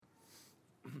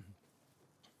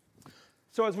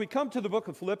So as we come to the book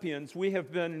of Philippians, we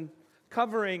have been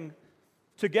covering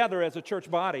together as a church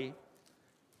body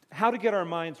how to get our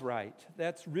minds right.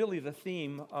 That's really the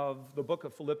theme of the book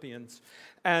of Philippians.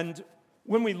 And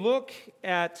when we look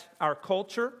at our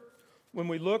culture, when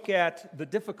we look at the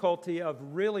difficulty of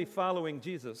really following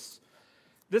Jesus,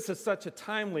 this is such a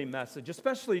timely message,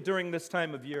 especially during this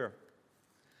time of year.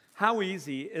 How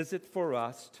easy is it for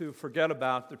us to forget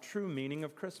about the true meaning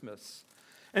of Christmas?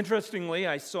 Interestingly,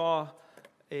 I saw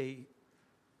a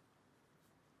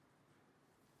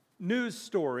news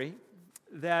story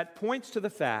that points to the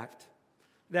fact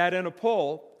that in a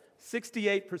poll,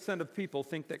 68% of people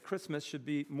think that Christmas should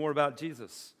be more about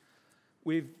Jesus.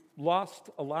 We've lost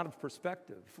a lot of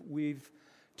perspective. We've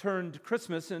turned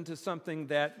Christmas into something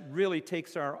that really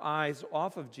takes our eyes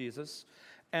off of Jesus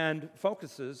and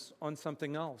focuses on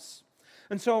something else.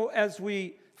 And so as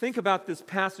we think about this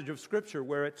passage of Scripture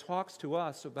where it talks to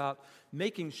us about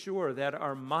making sure that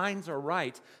our minds are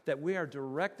right, that we are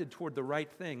directed toward the right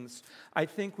things, I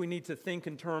think we need to think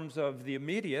in terms of the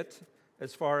immediate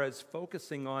as far as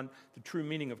focusing on the true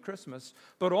meaning of Christmas,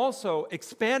 but also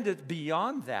expand it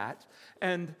beyond that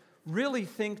and really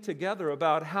think together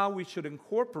about how we should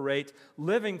incorporate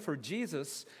living for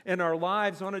Jesus in our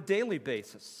lives on a daily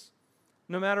basis.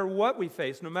 No matter what we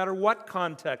face, no matter what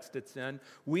context it's in,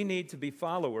 we need to be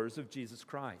followers of Jesus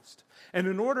Christ. And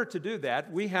in order to do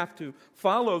that, we have to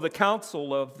follow the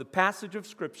counsel of the passage of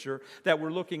Scripture that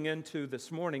we're looking into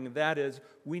this morning. And that is,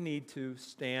 we need to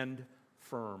stand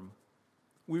firm.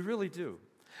 We really do.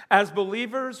 As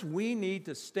believers, we need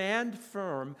to stand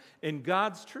firm in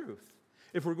God's truth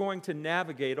if we're going to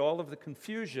navigate all of the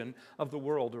confusion of the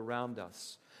world around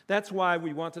us. That's why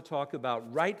we want to talk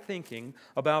about right thinking,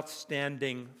 about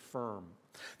standing firm.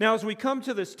 Now, as we come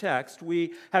to this text,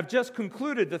 we have just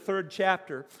concluded the third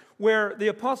chapter where the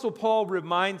Apostle Paul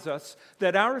reminds us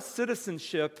that our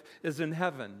citizenship is in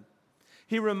heaven.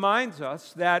 He reminds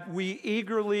us that we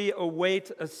eagerly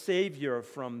await a Savior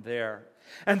from there.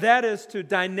 And that is to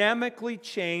dynamically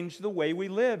change the way we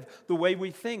live, the way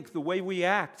we think, the way we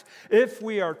act. If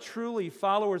we are truly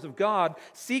followers of God,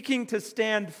 seeking to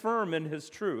stand firm in His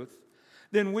truth,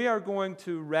 then we are going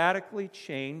to radically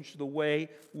change the way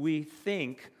we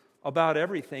think about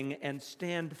everything and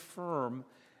stand firm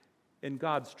in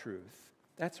God's truth.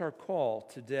 That's our call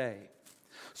today.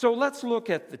 So let's look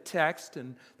at the text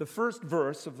in the first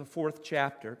verse of the fourth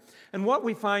chapter. And what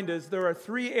we find is there are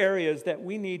three areas that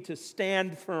we need to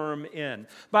stand firm in.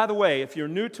 By the way, if you're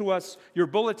new to us, your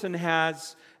bulletin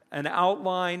has an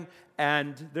outline,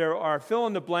 and there are fill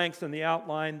in the blanks in the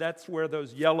outline. That's where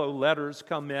those yellow letters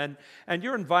come in. And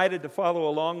you're invited to follow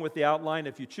along with the outline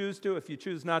if you choose to. If you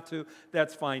choose not to,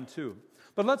 that's fine too.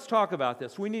 But let's talk about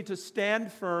this. We need to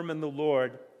stand firm in the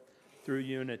Lord through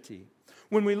unity.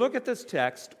 When we look at this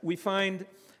text, we find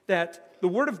that the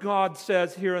Word of God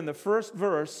says here in the first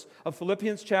verse of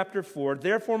Philippians chapter 4,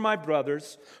 "Therefore, my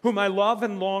brothers, whom I love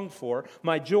and long for,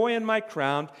 my joy and my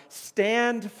crown,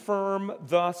 stand firm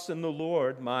thus in the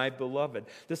Lord, my beloved."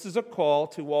 This is a call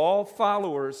to all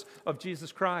followers of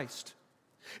Jesus Christ.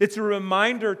 It's a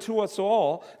reminder to us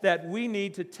all that we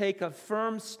need to take a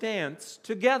firm stance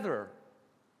together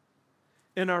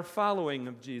in our following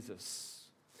of Jesus.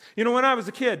 You know, when I was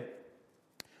a kid,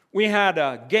 we had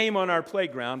a game on our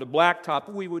playground, a blacktop.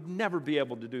 We would never be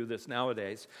able to do this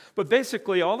nowadays. But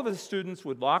basically, all of the students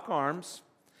would lock arms,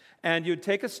 and you'd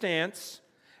take a stance,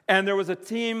 and there was a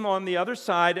team on the other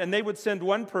side, and they would send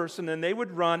one person, and they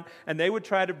would run, and they would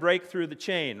try to break through the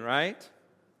chain, right?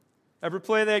 Ever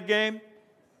play that game?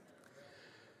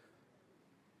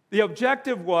 The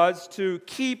objective was to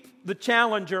keep the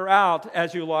challenger out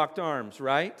as you locked arms,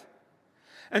 right?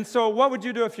 And so what would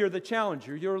you do if you're the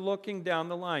challenger? You're looking down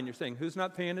the line. You're saying, who's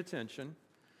not paying attention?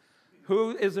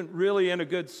 Who isn't really in a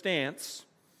good stance?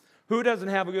 Who doesn't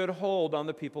have a good hold on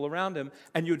the people around him?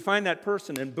 And you'd find that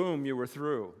person, and boom, you were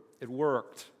through. It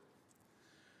worked.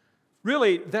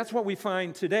 Really, that's what we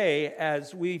find today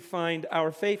as we find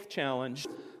our faith challenge.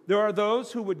 There are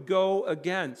those who would go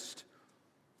against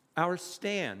our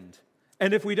stand.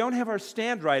 And if we don't have our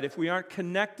stand right, if we aren't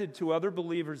connected to other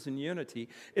believers in unity,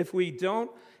 if we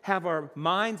don't have our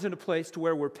minds in a place to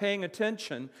where we're paying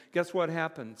attention, guess what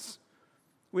happens?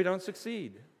 We don't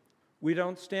succeed. We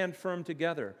don't stand firm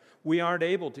together. We aren't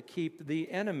able to keep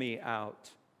the enemy out.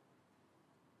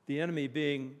 The enemy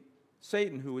being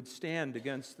Satan, who would stand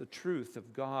against the truth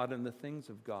of God and the things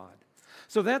of God.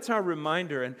 So that's our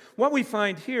reminder. And what we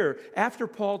find here, after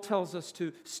Paul tells us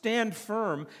to stand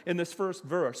firm in this first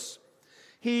verse,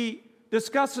 he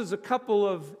discusses a couple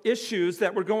of issues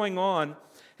that were going on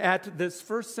at this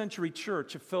first century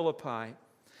church of Philippi.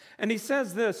 And he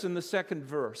says this in the second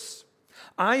verse.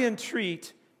 I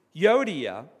entreat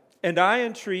Euodia and I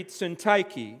entreat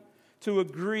Syntyche to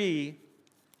agree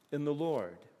in the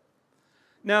Lord.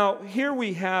 Now, here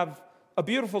we have a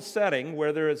beautiful setting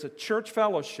where there is a church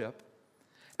fellowship,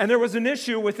 and there was an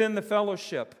issue within the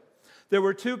fellowship. There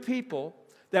were two people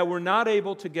that were not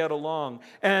able to get along.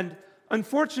 And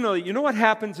unfortunately, you know what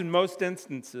happens in most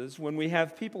instances when we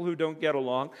have people who don't get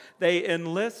along? They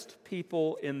enlist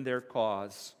people in their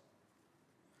cause.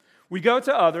 We go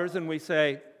to others and we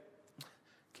say,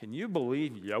 "Can you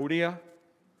believe Euodia?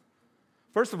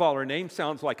 First of all, her name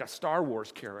sounds like a Star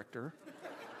Wars character.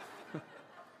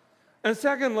 And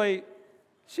secondly,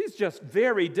 she's just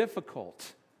very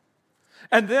difficult.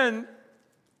 And then,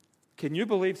 can you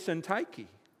believe Syntyche?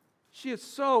 She is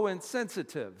so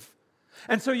insensitive."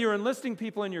 And so you're enlisting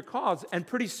people in your cause, and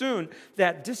pretty soon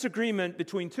that disagreement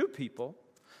between two people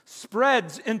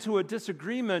spreads into a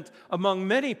disagreement among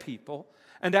many people,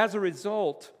 and as a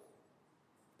result,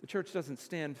 the church doesn't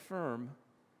stand firm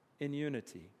in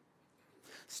unity.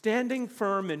 Standing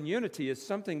firm in unity is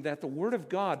something that the Word of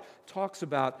God talks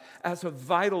about as of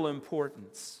vital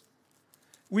importance.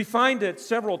 We find it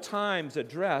several times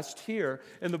addressed here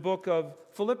in the book of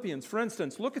Philippians. For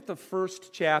instance, look at the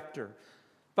first chapter.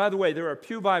 By the way, there are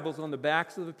pew Bibles on the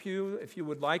backs of the pew if you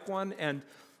would like one. And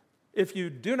if you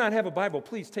do not have a Bible,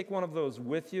 please take one of those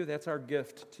with you. That's our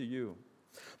gift to you.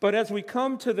 But as we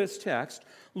come to this text,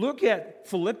 look at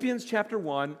Philippians chapter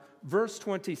 1, verse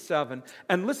 27,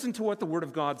 and listen to what the Word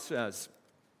of God says.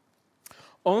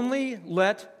 "Only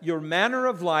let your manner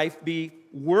of life be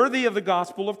worthy of the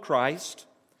gospel of Christ,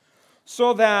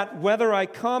 so that whether I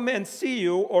come and see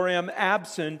you or am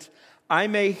absent, I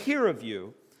may hear of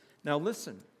you." Now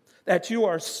listen, "that you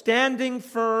are standing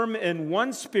firm in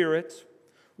one spirit,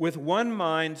 with one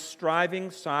mind, striving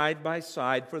side by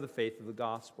side for the faith of the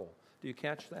gospel." Do you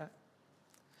catch that?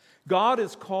 God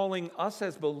is calling us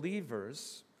as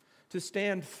believers to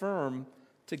stand firm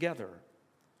together.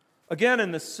 Again,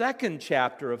 in the second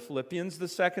chapter of Philippians, the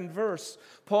second verse,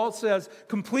 Paul says,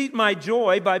 "Complete my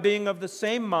joy by being of the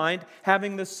same mind,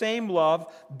 having the same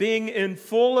love, being in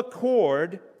full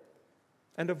accord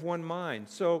and of one mind."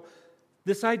 So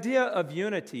this idea of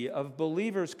unity, of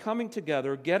believers coming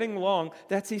together, getting along,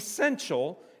 that's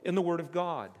essential in the Word of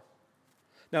God.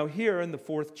 Now here in the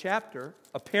fourth chapter,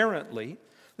 apparently,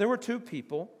 there were two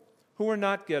people who were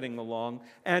not getting along,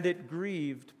 and it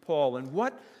grieved Paul. And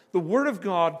what the Word of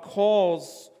God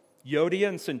calls Euodia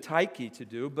and Syntyche to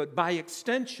do, but by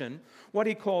extension, what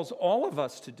he calls all of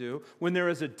us to do when there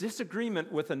is a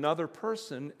disagreement with another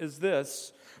person is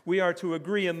this: we are to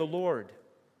agree in the Lord.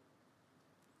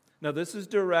 Now, this is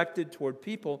directed toward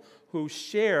people who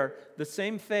share the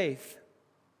same faith.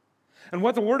 And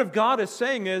what the Word of God is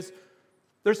saying is,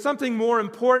 there's something more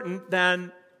important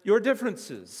than your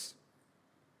differences,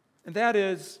 and that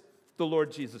is the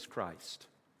Lord Jesus Christ.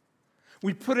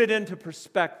 We put it into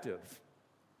perspective.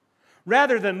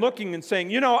 Rather than looking and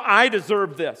saying, I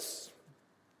deserve this.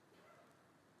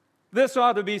 This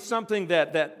ought to be something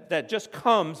that just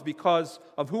comes because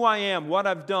of who I am, what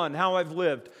I've done, how I've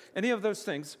lived, any of those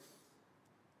things.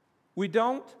 We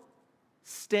don't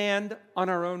stand on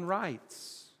our own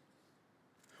rights.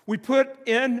 We put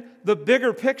in the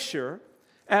bigger picture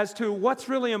as to what's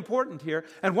really important here,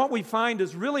 and what we find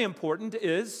is really important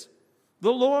is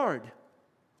the Lord.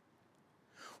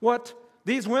 What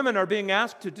these women are being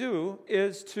asked to do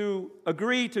is to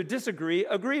agree to disagree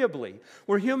agreeably.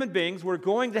 We're human beings, we're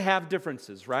going to have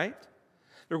differences, right?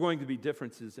 There are going to be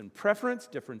differences in preference,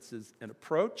 differences in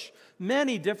approach,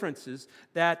 many differences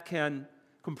that can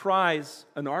comprise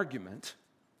an argument.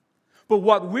 But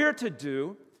what we're to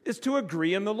do is to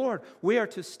agree in the Lord. We are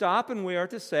to stop and we are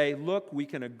to say, look, we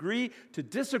can agree to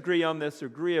disagree on this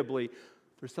agreeably.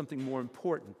 There's something more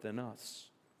important than us,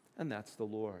 and that's the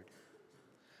Lord.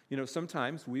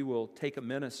 Sometimes we will take a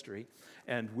ministry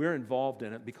and we're involved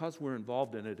in it. Because we're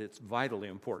involved in it, it's vitally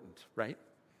important, right?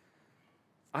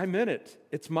 I'm in it.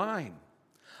 It's mine.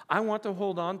 I want to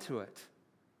hold on to it.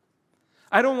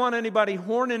 I don't want anybody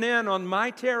horning in on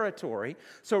my territory.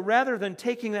 So rather than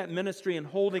taking that ministry and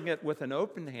holding it with an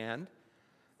open hand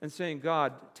and saying,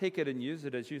 God, take it and use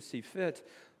it as you see fit,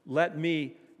 let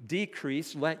me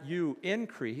decrease, let you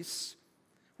increase,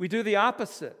 we do the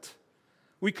opposite.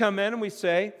 We come in and we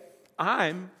say,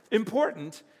 I'm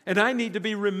important, and I need to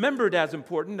be remembered as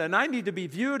important, and I need to be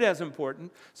viewed as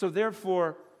important, so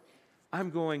therefore, I'm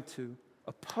going to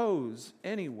oppose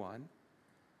anyone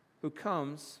who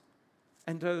comes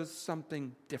and does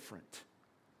something different.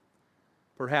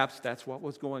 Perhaps that's what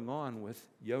was going on with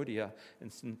Euodia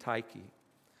and Syntyche,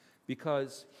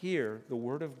 because here the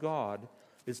Word of God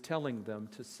is telling them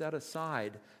to set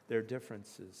aside their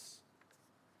differences.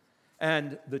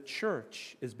 And the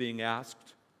church is being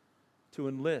asked to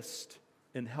enlist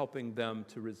in helping them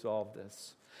to resolve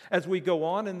this. As we go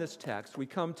on in this text, we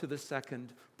come to the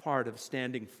second part of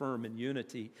standing firm in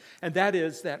unity, and that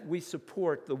is that we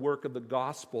support the work of the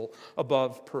gospel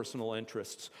above personal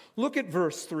interests. Look at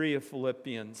verse 3 of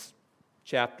Philippians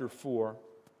chapter 4.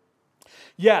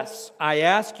 Yes, I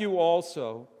ask you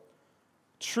also,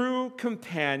 true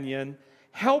companion,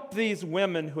 help these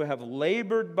women who have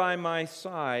labored by my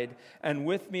side and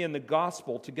with me in the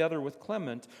gospel, together with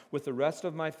Clement, with the rest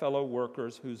of my fellow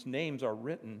workers whose names are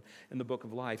written in the book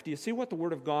of life. Do you see what the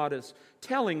Word of God is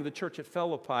telling the church at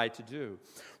Philippi to do?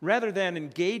 Rather than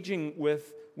engaging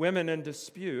with women in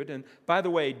dispute, and by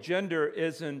the way, gender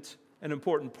isn't an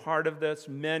important part of this.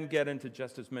 Men get into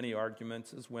just as many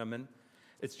arguments as women.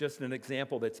 It's just an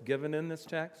example that's given in this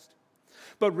text.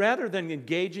 But rather than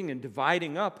engaging and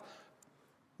dividing up,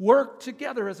 work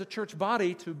together as a church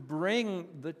body to bring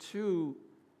the two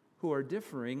who are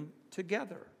differing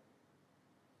together.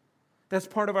 That's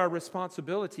part of our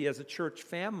responsibility as a church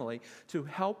family, to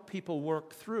help people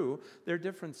work through their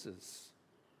differences.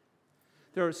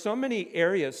 There are so many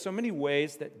areas, so many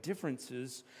ways that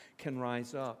differences can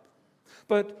rise up.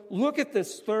 But look at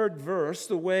this third verse,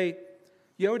 the way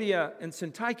Euodia and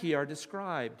Syntyche are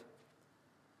described.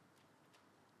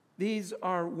 These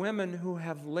are women who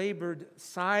have labored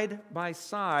side by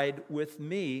side with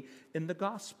me in the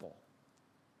gospel.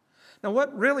 Now,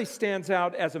 what really stands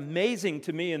out as amazing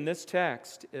to me in this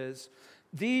text is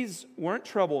these weren't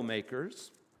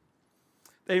troublemakers.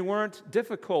 They weren't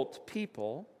difficult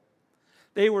people.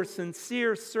 They were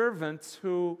sincere servants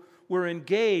who were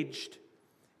engaged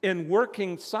in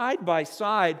working side by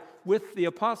side with the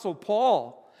Apostle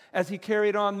Paul as he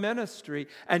carried on ministry.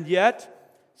 And yet,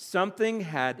 something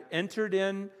had entered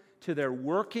into their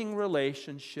working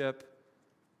relationship,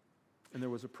 and there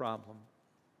was a problem.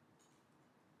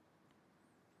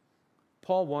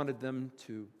 Paul wanted them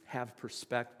to have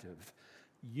perspective.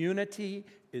 Unity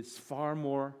is far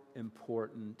more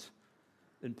important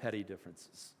than petty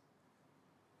differences.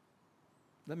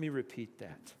 Let me repeat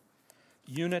that.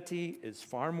 Unity is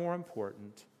far more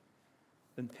important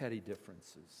than petty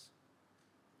differences.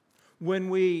 When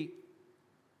we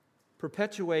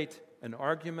perpetuate an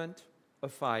argument, a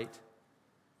fight,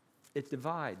 it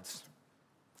divides.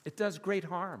 It does great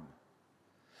harm.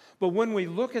 But when we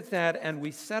look at that and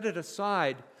we set it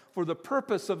aside for the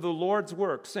purpose of the Lord's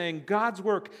work, saying God's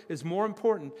work is more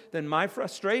important than my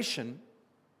frustration,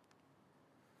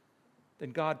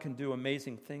 then God can do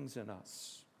amazing things in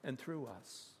us and through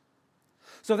us.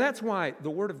 So that's why the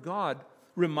Word of God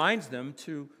reminds them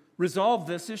to resolve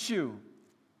this issue.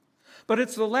 But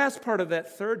it's the last part of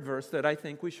that third verse that I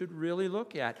think we should really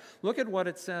look at. Look at what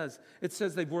it says. It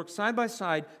says they've worked side by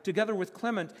side together with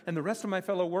Clement and the rest of my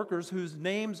fellow workers whose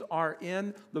names are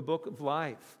in the book of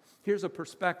life. Here's a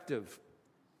perspective.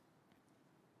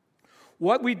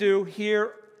 What we do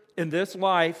here in this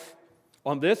life,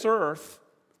 on this earth,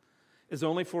 is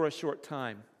only for a short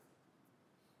time.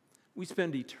 We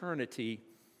spend eternity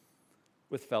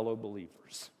with fellow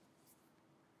believers.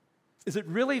 Is it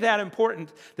really that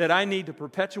important that I need to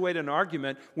perpetuate an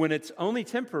argument when it's only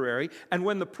temporary, and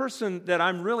when the person that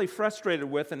I'm really frustrated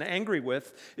with and angry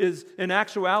with is in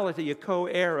actuality a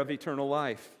co-heir of eternal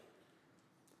life?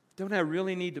 Don't I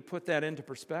really need to put that into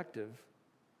perspective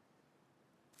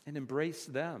and embrace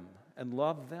them and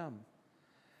love them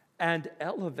and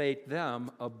elevate them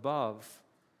above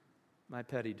my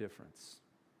petty difference?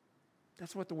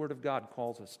 That's what the Word of God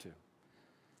calls us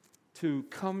to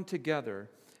come together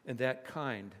in that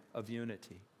kind of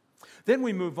unity. Then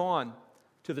we move on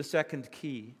to the second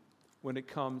key when it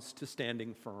comes to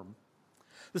standing firm.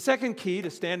 The second key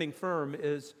to standing firm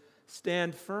is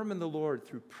stand firm in the Lord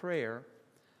through prayer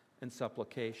and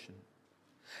supplication.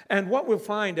 And what we'll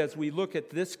find as we look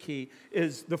at this key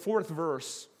is the fourth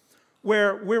verse,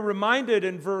 where we're reminded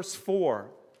in verse 4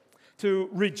 to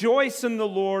rejoice in the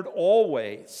Lord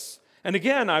always. And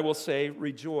again, I will say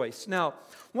rejoice. Now,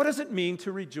 what does it mean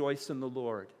to rejoice in the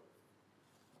Lord?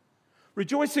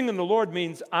 Rejoicing in the Lord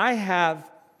means I have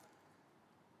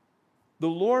the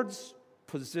Lord's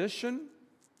position,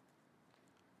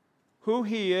 who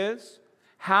He is,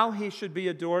 how He should be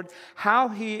adored, how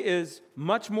He is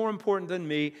much more important than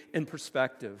me in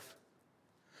perspective.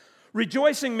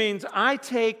 Rejoicing means I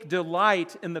take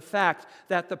delight in the fact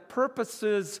that the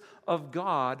purposes of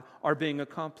God are being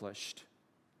accomplished.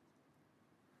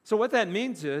 So what that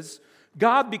means is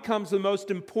God becomes the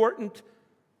most important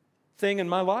thing in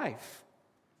my life.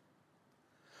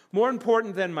 More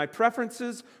important than my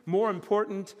preferences, more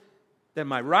important than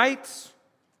my rights,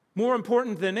 more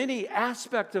important than any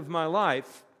aspect of my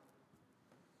life.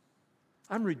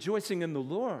 I'm rejoicing in the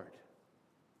Lord.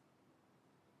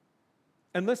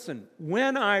 And listen,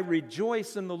 when I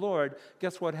rejoice in the Lord,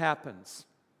 guess what happens?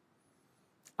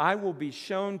 I will be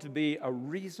shown to be a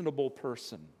reasonable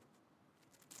person.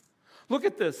 Look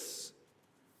at this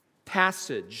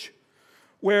passage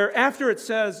where after it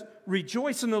says,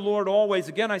 rejoice in the Lord always,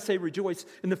 again I say rejoice,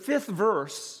 in the 5th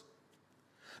verse,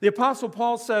 the Apostle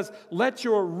Paul says, let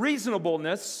your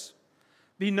reasonableness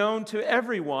be known to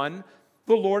everyone,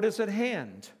 the Lord is at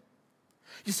hand.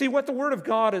 You see, what the Word of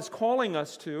God is calling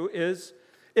us to is,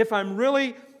 if I'm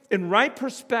really in right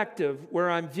perspective, where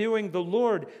I'm viewing the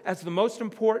Lord as the most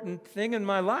important thing in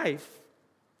my life,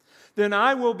 then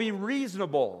I will be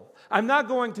reasonable. I'm not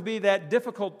going to be that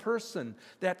difficult person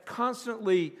that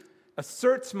constantly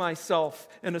asserts myself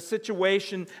in a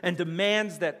situation and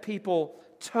demands that people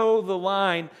toe the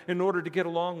line in order to get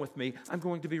along with me. I'm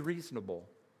going to be reasonable.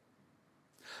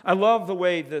 I love the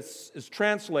way this is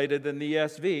translated in the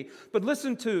ESV, but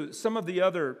listen to some of the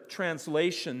other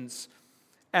translations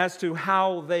as to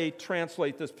how they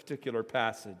translate this particular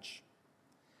passage.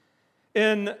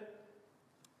 In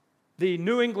the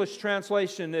New English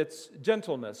translation, it's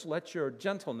gentleness. Let your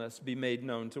gentleness be made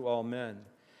known to all men.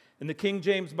 In the King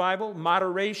James Bible,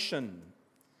 moderation.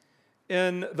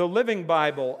 In the Living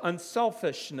Bible,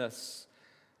 unselfishness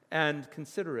and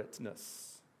considerateness.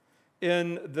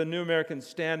 In the New American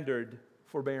Standard,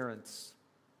 forbearance,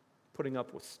 putting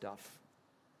up with stuff.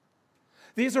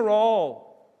 These are all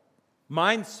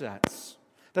mindsets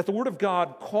that the Word of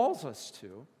God calls us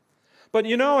to. But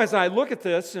you know, as I look at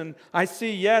this and I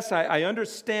see, yes, I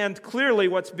understand clearly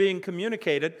what's being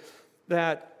communicated,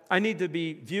 that I need to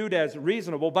be viewed as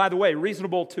reasonable. By the way,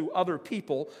 reasonable to other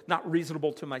people, not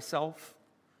reasonable to myself.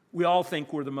 We all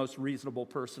think we're the most reasonable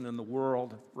person in the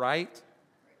world, right?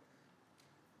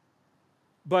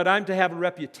 But I'm to have a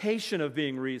reputation of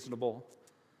being reasonable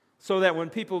so that when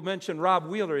people mention Rob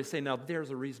Wheeler, they say, now there's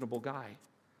a reasonable guy.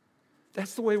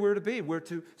 That's the way we're to be. We're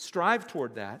to strive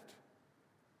toward that.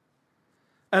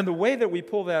 And the way that we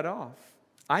pull that off,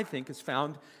 I think, is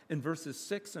found in verses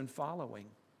 6 and following.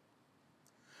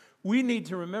 We need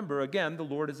to remember, again, the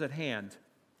Lord is at hand.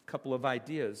 A couple of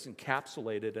ideas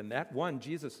encapsulated in that. One,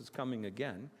 Jesus is coming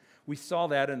again. We saw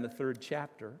that in the 3rd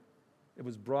chapter. It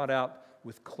was brought out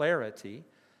with clarity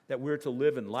that we're to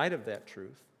live in light of that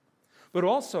truth. But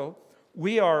also,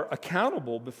 we are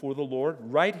accountable before the Lord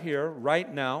right here,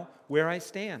 right now, where I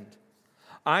stand.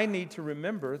 I need to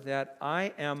remember that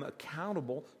I am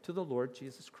accountable to the Lord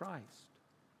Jesus Christ.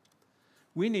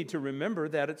 We need to remember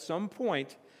that at some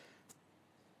point,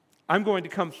 I'm going to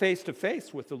come face to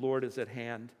face with the Lord is at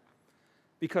hand,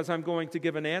 because I'm going to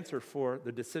give an answer for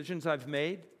the decisions I've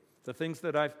made, the things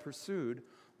that I've pursued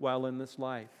while in this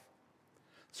life.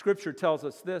 Scripture tells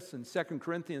us this in 2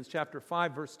 Corinthians chapter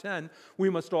 5, verse 10, we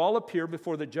must all appear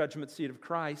before the judgment seat of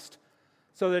Christ,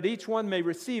 so that each one may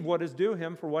receive what is due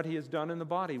him for what he has done in the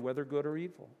body, whether good or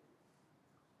evil.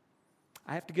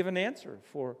 I have to give an answer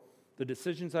for the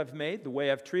decisions I've made, the way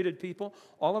I've treated people,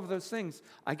 all of those things.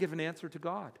 I give an answer to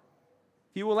God.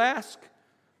 He will ask,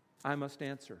 I must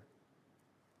answer.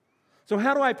 So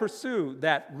how do I pursue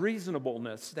that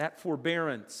reasonableness, that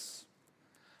forbearance?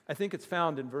 I think it's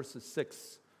found in verses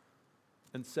 6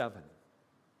 and 7.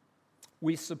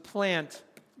 We supplant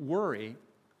worry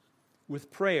with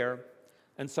prayer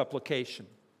and supplication,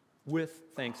 with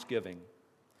thanksgiving.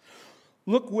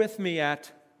 Look with me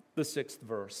at the 6th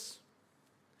verse.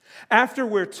 After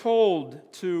we're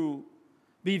told to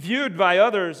be viewed by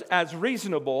others as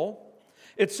reasonable,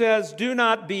 it says, do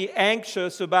not be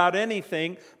anxious about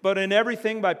anything, but in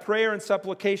everything by prayer and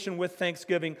supplication with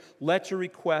thanksgiving, let your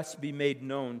requests be made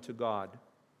known to God.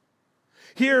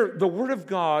 Here, the Word of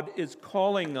God is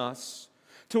calling us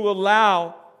to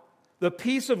allow the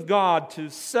peace of God to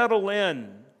settle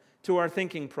in to our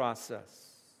thinking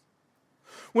process.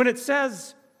 When it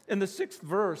says in the 6th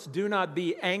verse, do not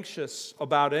be anxious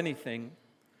about anything,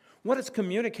 what it's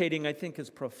communicating, I think,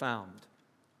 is profound.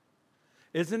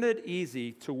 Isn't it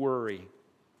easy to worry?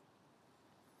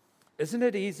 Isn't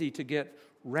it easy to get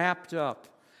wrapped up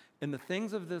in the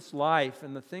things of this life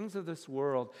and the things of this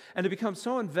world and to become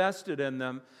so invested in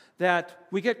them that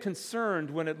we get concerned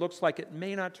when it looks like it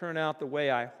may not turn out the way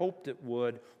I hoped it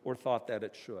would or thought that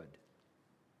it should?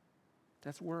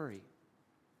 That's worry.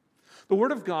 The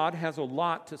Word of God has a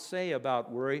lot to say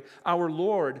about worry. Our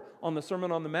Lord on the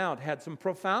Sermon on the Mount had some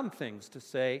profound things to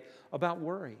say about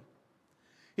worry.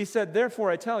 He said,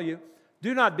 therefore I tell you,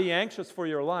 do not be anxious for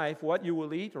your life, what you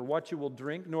will eat or what you will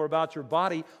drink, nor about your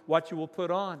body, what you will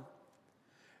put on.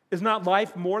 Is not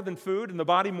life more than food and the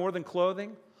body more than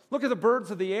clothing? Look at the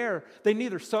birds of the air. They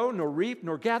neither sow nor reap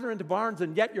nor gather into barns,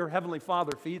 and yet your heavenly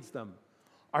Father feeds them.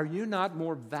 Are you not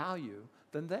more value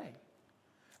than they?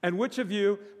 And which of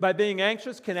you, by being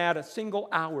anxious, can add a single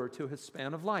hour to his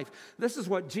span of life? This is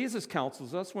what Jesus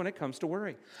counsels us when it comes to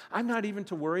worry. I'm not even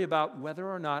to worry about whether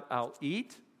or not I'll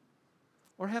eat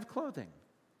or have clothing.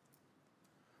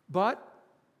 But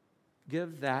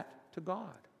give that to God.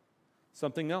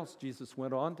 Something else Jesus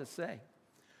went on to say.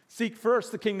 Seek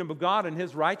first the kingdom of God and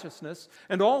his righteousness,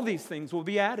 and all these things will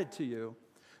be added to you.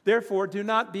 Therefore, do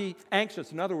not be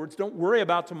anxious. In other words, don't worry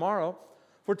about tomorrow,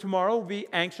 for tomorrow will be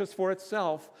anxious for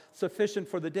itself. Sufficient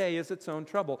for the day is its own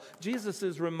trouble. Jesus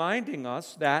is reminding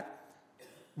us that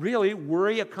really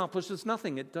worry accomplishes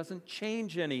nothing. It doesn't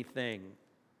change anything.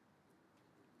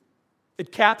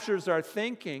 It captures our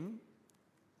thinking.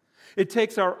 It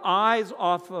takes our eyes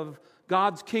off of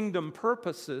God's kingdom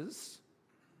purposes,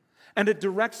 and it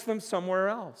directs them somewhere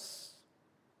else.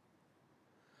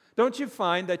 Don't you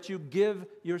find that you give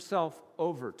yourself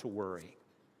over to worry?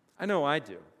 I know I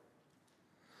do.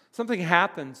 Something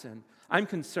happens and I'm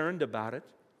concerned about it.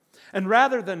 And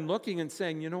rather than looking and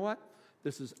saying, you know what,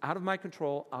 this is out of my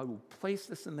control, I will place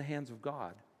this in the hands of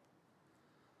God,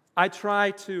 I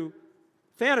try to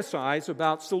fantasize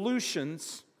about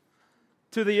solutions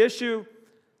to the issue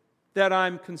that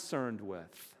I'm concerned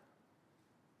with.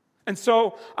 And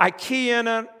so I key in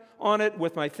on it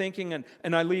with my thinking,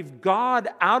 and I leave God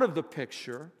out of the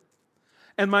picture,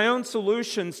 and my own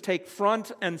solutions take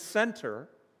front and center.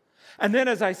 And then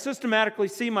as I systematically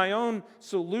see my own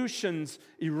solutions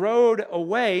erode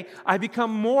away, I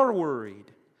become more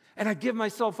worried, and I give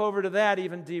myself over to that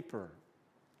even deeper.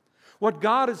 What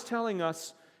God is telling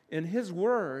us in his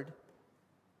word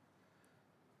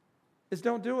is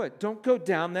don't do it. Don't go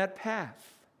down that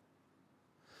path.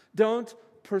 Don't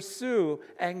pursue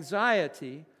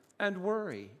anxiety and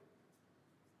worry.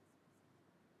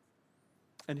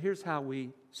 And here's how we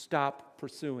stop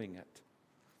pursuing it.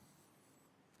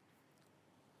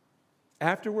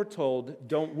 After we're told,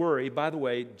 don't worry, by the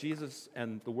way, Jesus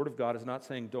and the Word of God is not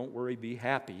saying don't worry, be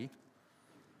happy.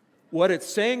 What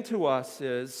it's saying to us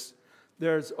is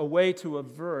there's a way to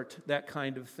avert that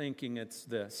kind of thinking. It's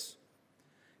this.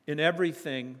 In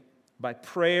everything, by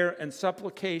prayer and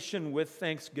supplication with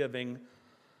thanksgiving,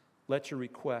 let your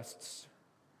requests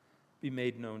be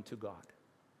made known to God.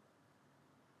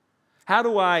 How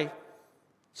do I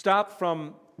stop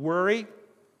from worry?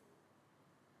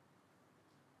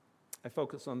 I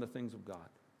focus on the things of God.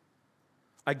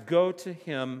 I go to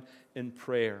him in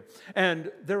prayer.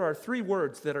 And there are 3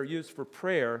 words that are used for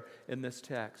prayer in this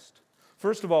text.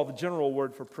 First of all, the general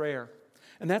word for prayer.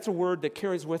 And that's a word that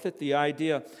carries with it the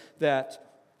idea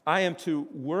that I am to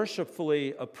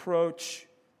worshipfully approach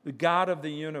the God of the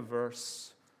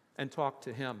universe and talk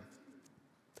to him.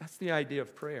 That's the idea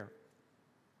of prayer.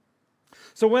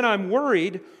 So when I'm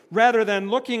worried, rather than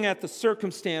looking at the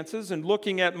circumstances and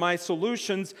looking at my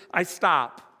solutions, I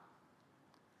stop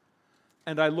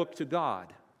and I look to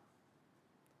God.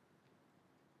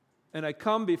 And I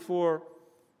come before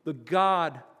the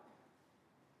God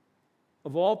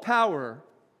of all power,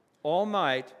 all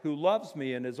might, who loves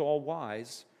me and is all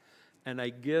wise, and I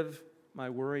give my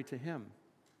worry to him.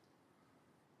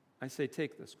 I say,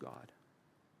 take this, God.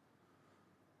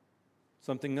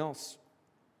 Something else.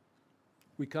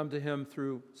 We come to him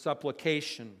through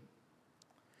supplication.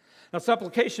 Now,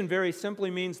 supplication very simply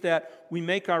means that we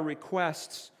make our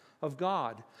requests of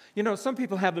God. You know, some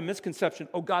people have the misconception,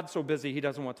 oh, God's so busy, he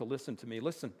doesn't want to listen to me.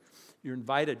 Listen, you're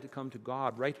invited to come to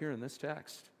God right here in this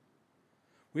text.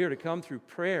 We are to come through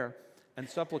prayer and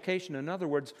supplication. In other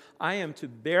words, I am to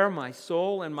bear my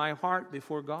soul and my heart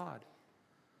before God.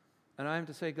 And I am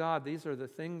to say, God, these are the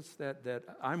things that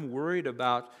I'm worried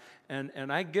about,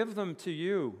 and I give them to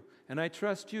you, and I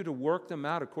trust you to work them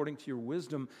out according to your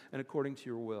wisdom and according to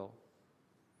your will.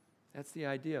 That's the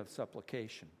idea of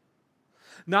supplication.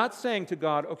 Not saying to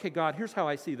God, okay, God, here's how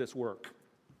I see this work.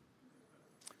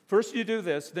 First you do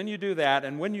this, then you do that,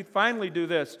 and when you finally do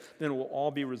this, then it will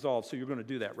all be resolved. So you're going to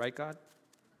do that, right, God?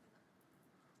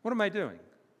 What am I doing?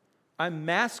 I'm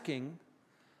masking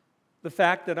the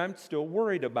fact that I'm still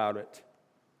worried about it,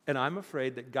 and I'm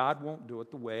afraid that God won't do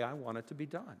it the way I want it to be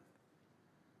done.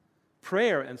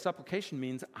 Prayer and supplication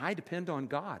means I depend on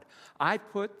God. I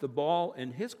put the ball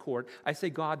in his court. I say,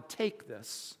 God, take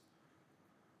this,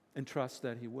 and trust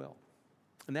that he will.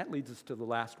 And that leads us to the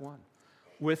last one,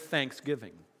 with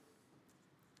thanksgiving.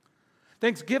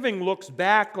 Thanksgiving looks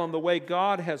back on the way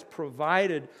God has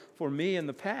provided for me in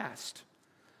the past.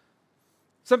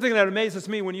 Something that amazes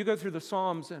me when you go through the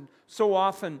Psalms, and so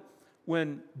often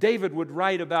when David would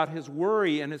write about his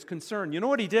worry and his concern, you know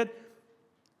what he did?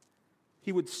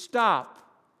 He would stop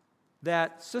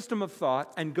that system of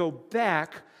thought and go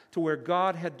back to where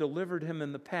God had delivered him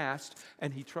in the past,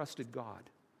 and he trusted God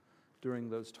during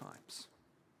those times.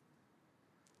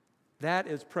 That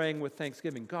is praying with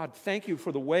thanksgiving. God, thank you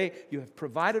for the way you have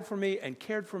provided for me and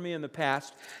cared for me in the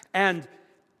past. And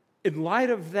in light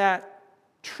of that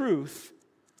truth,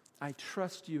 I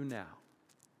trust you now.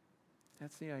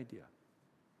 That's the idea.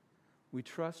 We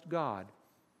trust God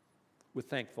with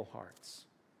thankful hearts.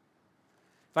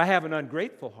 If I have an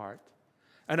ungrateful heart,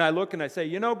 and I look and I say,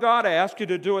 you know, God, I asked you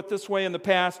to do it this way in the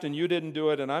past, and you didn't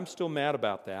do it, and I'm still mad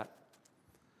about that,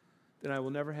 then I will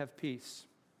never have peace.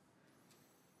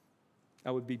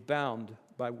 I would be bound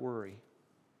by worry.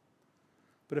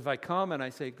 But if I come and I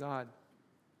say, God,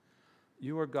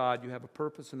 you are God, you have a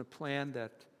purpose and a plan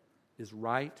that is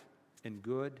right and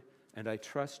good, and I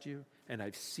trust you, and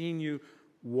I've seen you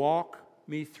walk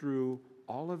me through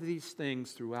all of these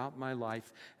things throughout my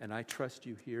life, and I trust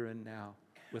you here and now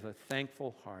with a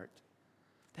thankful heart.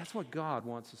 That's what God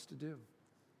wants us to do.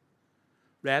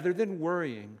 Rather than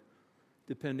worrying,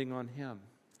 depending on him.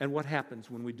 And what happens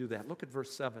when we do that? Look at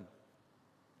verse 7.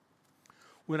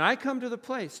 When I come to the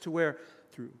place to where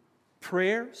through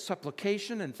prayer,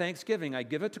 supplication, and thanksgiving, I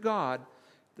give it to God,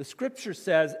 the Scripture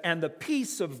says, and the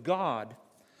peace of God,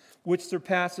 which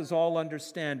surpasses all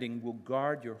understanding, will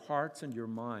guard your hearts and your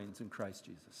minds in Christ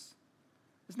Jesus.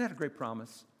 Isn't that a great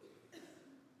promise?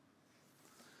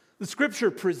 The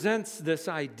Scripture presents this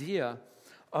idea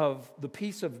of the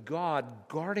peace of God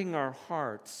guarding our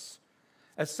hearts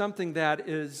as something that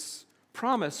is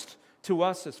promised to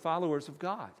us as followers of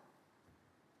God.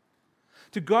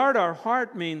 To guard our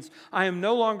heart means I am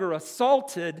no longer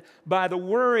assaulted by the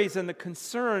worries and the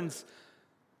concerns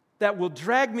that will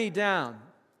drag me down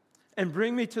and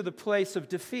bring me to the place of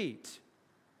defeat.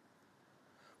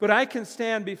 But I can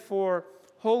stand before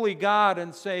holy God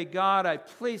and say, God, I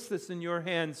place this in your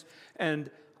hands,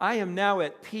 and I am now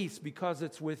at peace because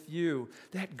it's with you.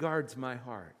 That guards my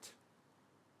heart.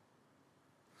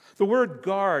 The word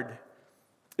guard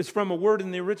is from a word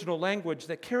in the original language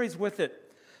that carries with it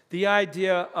the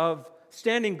idea of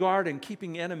standing guard and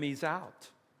keeping enemies out.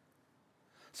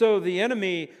 So the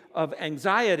enemy of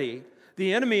anxiety,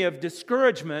 the enemy of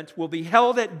discouragement will be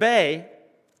held at bay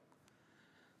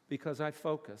because I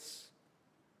focus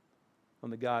on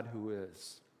the God who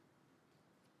is,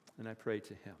 and I pray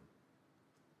to him.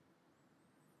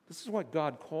 This is what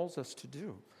God calls us to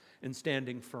do in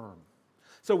standing firm.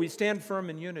 So we stand firm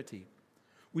in unity.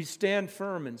 We stand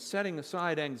firm in setting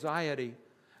aside anxiety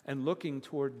and looking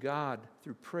toward God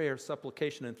through prayer,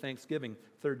 supplication, and thanksgiving.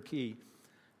 Third key,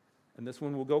 and this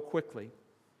one will go quickly.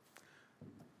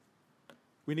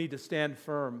 We need to stand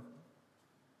firm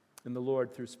in the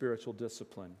Lord through spiritual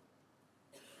discipline.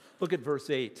 Look at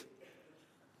verse 8.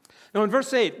 Now in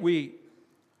verse 8, we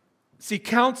see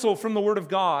counsel from the Word of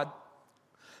God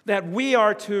that we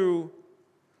are to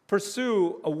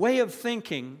pursue a way of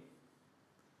thinking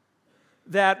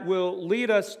that will lead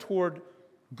us toward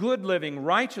good living,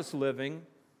 righteous living,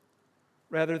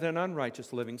 rather than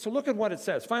unrighteous living. So look at what it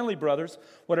says. Finally, brothers,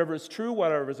 whatever is true,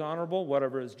 whatever is honorable,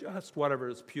 whatever is just, whatever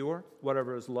is pure,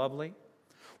 whatever is lovely,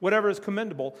 whatever is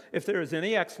commendable, if there is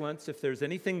any excellence, if there's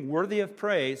anything worthy of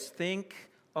praise, think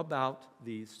about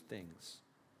these things.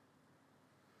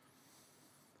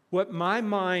 What my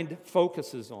mind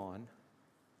focuses on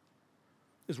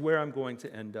is where I'm going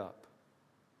to end up.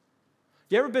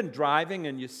 You ever been driving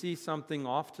and you see something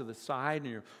off to the side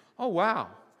and you're, oh, wow.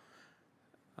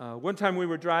 One time we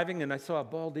were driving and I saw a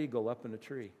bald eagle up in a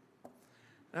tree.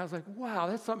 And I was like, wow,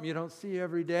 that's something you don't see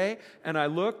every day. And I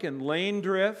look and lane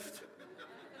drift,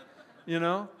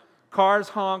 cars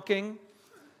honking,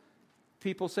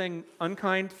 people saying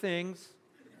unkind things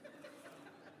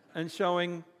and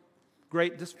showing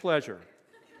great displeasure.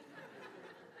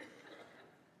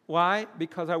 Why?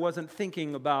 Because I wasn't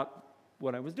thinking about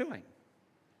what I was doing.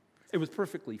 It was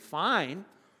perfectly fine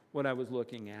what I was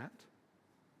looking at,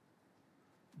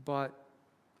 but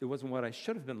it wasn't what I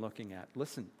should have been looking at.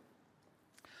 Listen,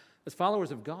 as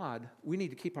followers of God, we need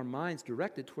to keep our minds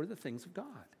directed toward the things of God.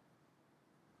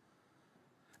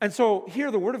 And so here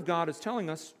the Word of God is telling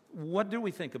us, what do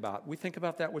we think about? We think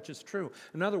about that which is true.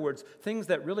 In other words, things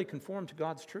that really conform to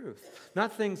God's truth.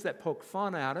 Not things that poke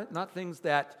fun at it, not things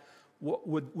that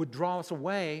would draw us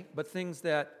away, but things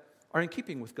that are in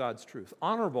keeping with God's truth.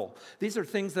 Honorable. These are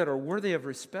things that are worthy of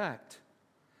respect.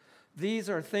 These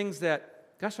are things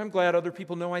that, gosh, I'm glad other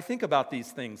people know I think about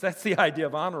these things. That's the idea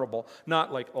of honorable.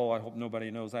 Not like, oh, I hope nobody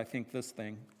knows I think this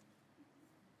thing.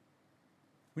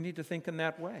 We need to think in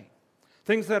that way.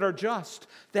 Things that are just,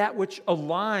 that which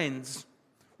aligns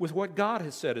with what God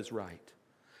has said is right.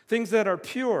 things that are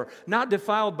pure, not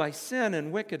defiled by sin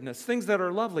and wickedness, things that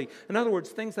are lovely. In other words,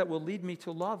 things that will lead me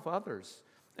to love others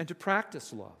and to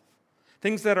practice love,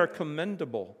 things that are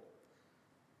commendable.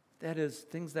 That is,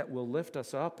 things that will lift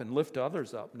us up and lift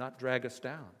others up, not drag us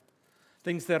down.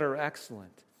 Things that are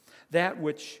excellent, that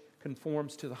which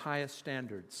conforms to the highest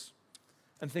standards,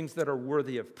 and things that are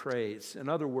worthy of praise. In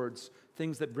other words,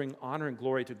 things that bring honor and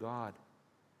glory to God.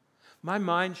 My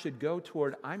mind should go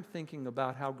toward, I'm thinking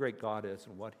about how great God is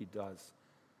and what He does.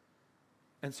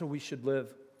 And so we should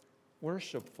live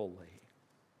worshipfully.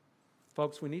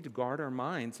 Folks, we need to guard our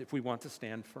minds if we want to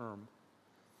stand firm.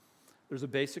 There's a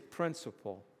basic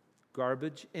principle.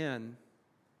 Garbage in.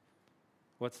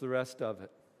 What's the rest of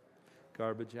it?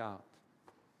 Garbage out.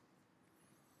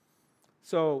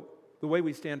 So the way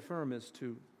we stand firm is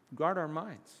to guard our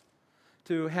minds,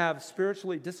 to have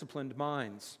spiritually disciplined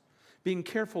minds, being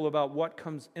careful about what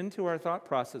comes into our thought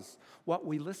process, what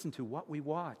we listen to, what we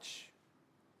watch,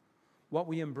 what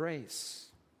we embrace.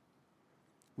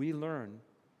 We learn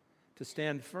to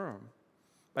stand firm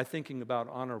by thinking about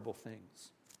honorable things.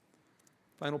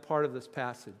 Final part of this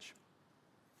passage.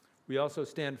 We also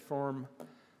stand firm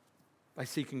by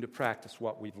seeking to practice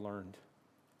what we've learned.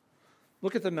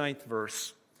 Look at the 9th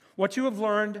verse. What you have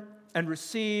learned and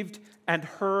received and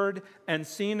heard and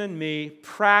seen in me,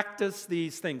 practice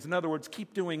these things. In other words,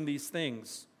 keep doing these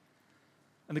things,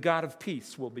 and the God of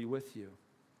peace will be with you.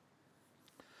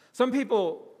 Some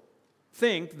people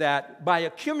think that by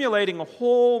accumulating a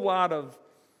whole lot of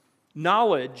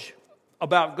knowledge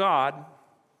about God,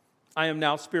 I am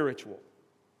now spiritual.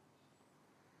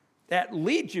 That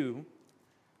leads you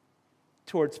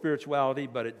toward spirituality,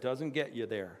 but it doesn't get you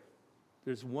there.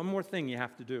 There's one more thing you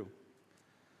have to do.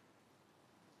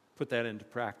 Put that into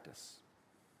practice.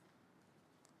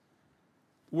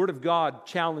 The Word of God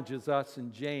challenges us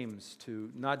in James to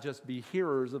not just be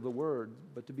hearers of the Word,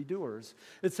 but to be doers.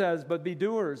 It says, but be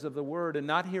doers of the Word and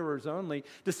not hearers only,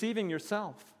 deceiving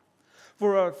yourself.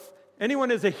 For if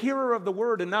anyone is a hearer of the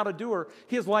Word and not a doer,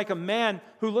 he is like a man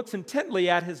who looks intently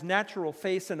at his natural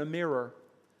face in a mirror.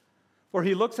 For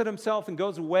he looks at himself and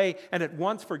goes away and at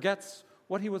once forgets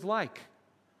what he was like.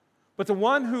 But the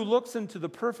one who looks into the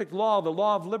perfect law, the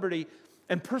law of liberty,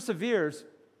 and perseveres,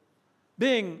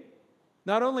 being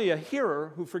not only a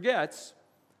hearer who forgets,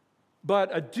 but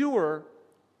a doer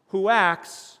who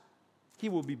acts, he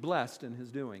will be blessed in his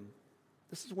doing.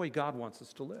 This is the way God wants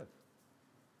us to live.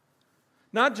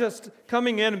 Not just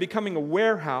coming in and becoming a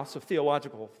warehouse of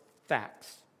theological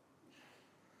facts,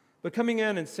 but coming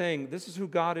in and saying, this is who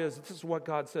God is, this is what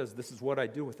God says, this is what I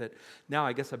do with it. Now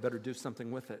I guess I better do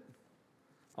something with it.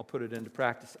 I'll put it into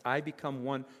practice. I become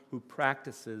one who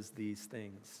practices these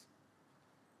things.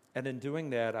 And in doing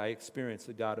that, I experience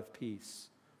the God of peace,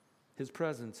 His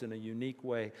presence in a unique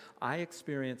way. I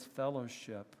experience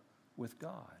fellowship with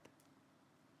God.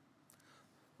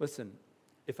 Listen,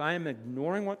 if I am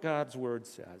ignoring what God's Word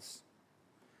says,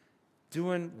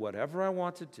 doing whatever I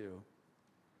want to do,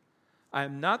 I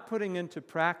am not putting into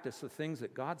practice the things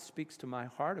that God speaks to my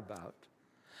heart about.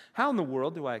 How in the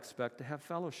world do I expect to have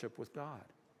fellowship with God?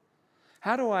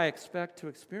 How do I expect to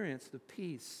experience the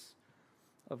peace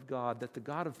of God that the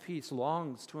God of peace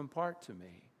longs to impart to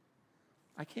me?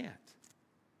 I can't.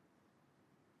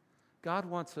 God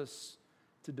wants us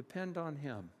to depend on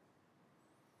Him,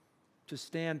 to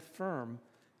stand firm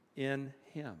in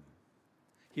Him.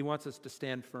 He wants us to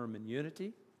stand firm in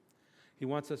unity. He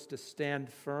wants us to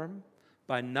stand firm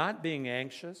by not being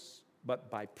anxious, but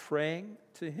by praying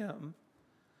to Him.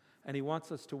 And He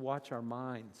wants us to watch our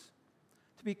minds,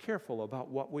 to be careful about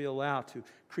what we allow to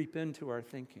creep into our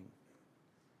thinking.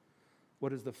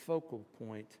 What is the focal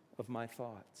point of my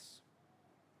thoughts?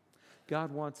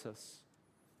 God wants us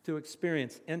to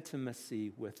experience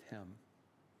intimacy with Him.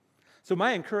 So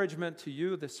my encouragement to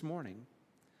you this morning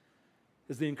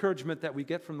is the encouragement that we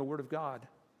get from the Word of God.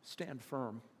 Stand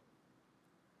firm.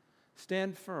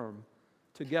 Stand firm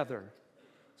together.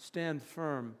 Stand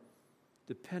firm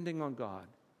depending on God.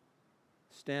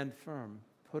 Stand firm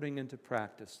putting into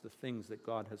practice the things that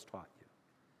God has taught you.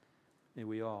 May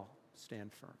we all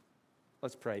stand firm.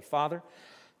 Let's pray. Father,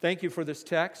 thank you for this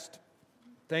text.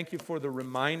 Thank you for the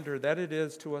reminder that it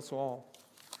is to us all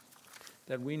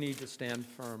that we need to stand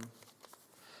firm.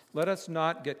 Let us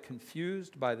not get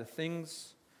confused by the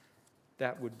things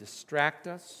that would distract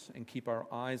us and keep our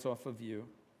eyes off of you.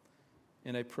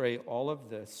 And I pray all of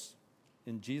this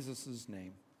in Jesus'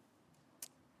 name.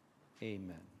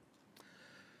 Amen.